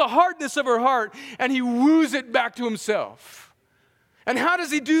melts the hardness of her heart and he woos it back to himself. And how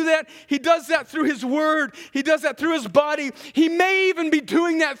does he do that? He does that through his word. He does that through his body. He may even be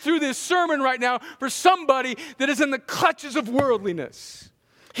doing that through this sermon right now for somebody that is in the clutches of worldliness.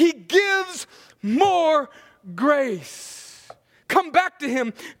 He gives more grace. Come back to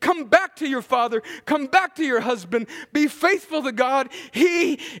him. Come back to your father. Come back to your husband. Be faithful to God.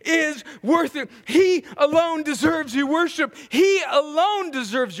 He is worth it. He alone deserves your worship. He alone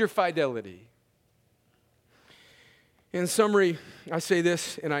deserves your fidelity. In summary, I say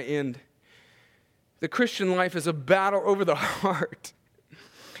this and I end. The Christian life is a battle over the heart.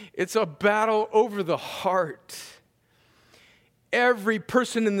 It's a battle over the heart. Every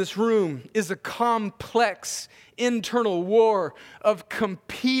person in this room is a complex internal war of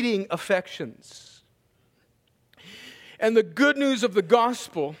competing affections. And the good news of the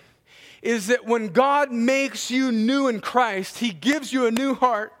gospel is that when God makes you new in Christ, he gives you a new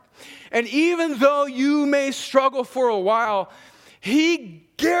heart. And even though you may struggle for a while, he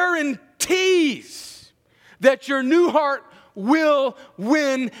guarantees that your new heart will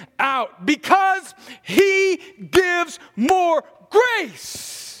win out because he gives more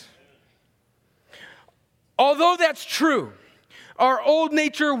grace. Although that's true, our old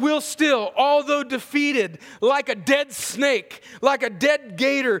nature will still, although defeated, like a dead snake, like a dead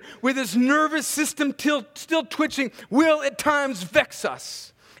gator with his nervous system still twitching, will at times vex us.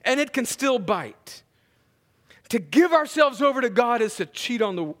 And it can still bite. To give ourselves over to God is to cheat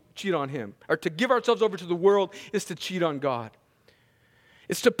on him. Or to give ourselves over to the world is to cheat on God.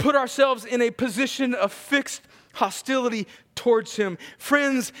 It's to put ourselves in a position of fixed hostility towards him.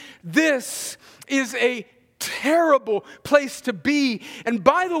 Friends, this is a terrible place to be. And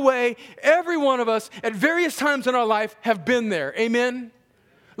by the way, every one of us at various times in our life have been there. Amen?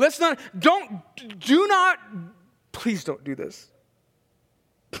 Please don't do this.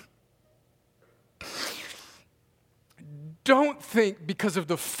 Don't think because of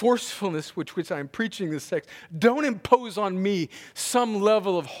the forcefulness with which I'm preaching this text, don't impose on me some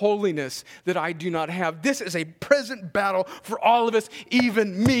level of holiness that I do not have. This is a present battle for all of us,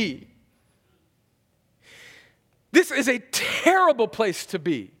 even me. This is a terrible place to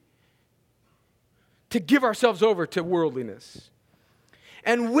be, to give ourselves over to worldliness.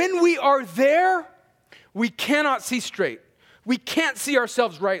 And when we are there, we cannot see straight. We can't see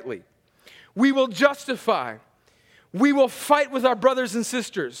ourselves rightly. We will justify. we will fight with our brothers and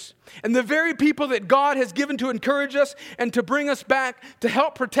sisters. And the very people that God has given to encourage us and to bring us back, to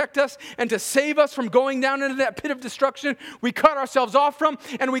help protect us and to save us from going down into that pit of destruction, we cut ourselves off from,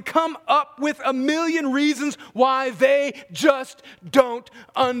 and we come up with a million reasons why they just don't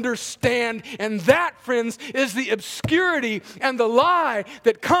understand. And that, friends, is the obscurity and the lie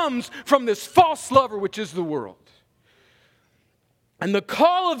that comes from this false lover, which is the world. And the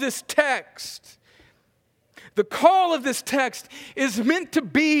call of this text is meant to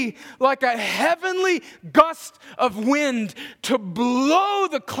be like a heavenly gust of wind to blow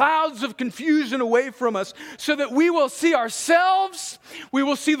the clouds of confusion away from us so that we will see ourselves, we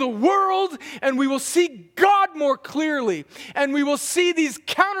will see the world, and we will see God more clearly. And we will see these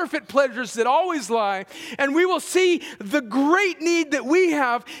counterfeit pleasures that always lie. And we will see the great need that we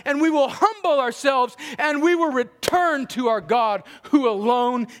have, and we will humble ourselves, and we will return to our God who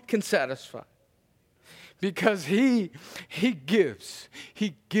alone can satisfy. Because he gives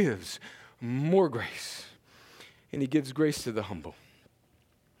more grace. And he gives grace to the humble.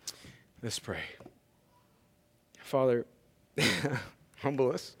 Let's pray. Father,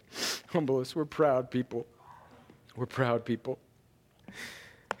 humble us. Humble us. We're proud people. We're proud people.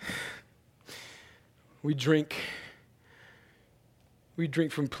 We drink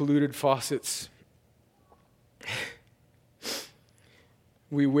from polluted faucets.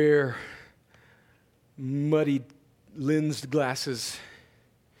 We wear muddy lensed glasses,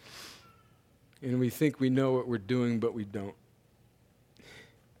 and we think we know what we're doing, but we don't.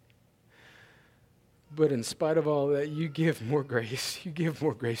 But in spite of all that, you give more grace. You give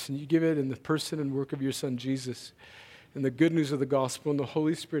more grace, and you give it in the person and work of your Son, Jesus, and the good news of the gospel and the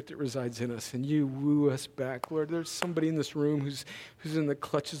Holy Spirit that resides in us, and you woo us back. Lord, there's somebody in this room who's in the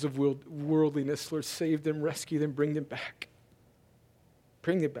clutches of worldliness. Lord, save them, rescue them, bring them back.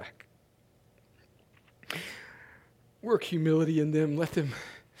 Bring them back. Work humility in them. Let them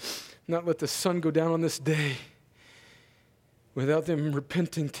not let the sun go down on this day without them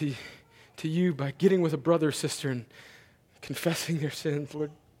repenting to you by getting with a brother or sister and confessing their sins.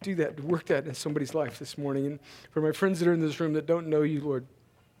 Lord, do that. Work that in somebody's life this morning. And for my friends that are in this room that don't know you, Lord,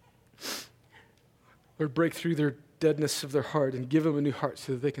 break through their deadness of their heart and give them a new heart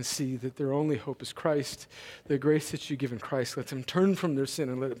so that they can see that their only hope is Christ, the grace that you give in Christ. Let them turn from their sin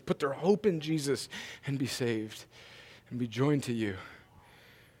and let them put their hope in Jesus and be saved and be joined to you.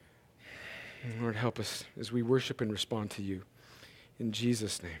 And Lord, help us as we worship and respond to you. In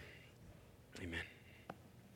Jesus' name, amen.